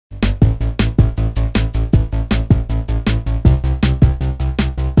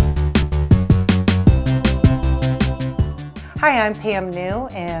Hi, I'm Pam Neu,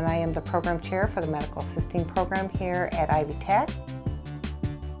 and I am the program chair for the medical assisting program here at Ivy Tech.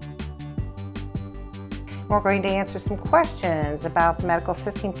 We're going to answer some questions about the medical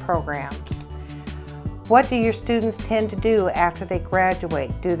assisting program. What do your students tend to do after they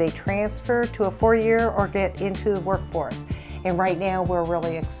graduate? Do they transfer to a four-year or get into the workforce? And right now we're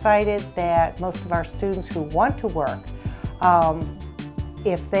really excited that most of our students who want to work,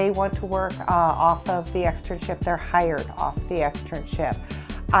 if they want to work off of the externship, they're hired off the externship.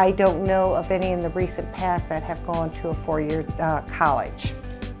 I don't know of any in the recent past that have gone to a four-year college.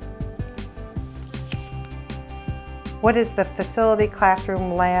 What is the facility,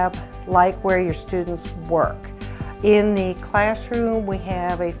 classroom, lab like where your students work? In the classroom, we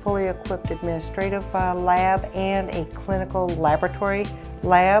have a fully equipped administrative lab and a clinical laboratory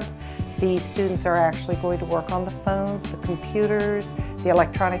lab. The students are actually going to work on the phones, the computers, the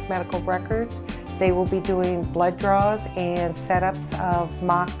electronic medical records. They will be doing blood draws and setups of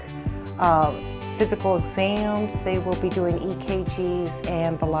mock physical exams. They will be doing EKGs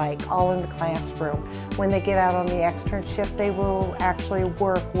and the like, all in the classroom. When they get out on the externship, they will actually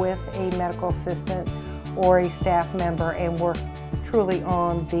work with a medical assistant or a staff member and work truly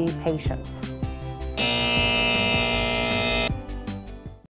on the patients.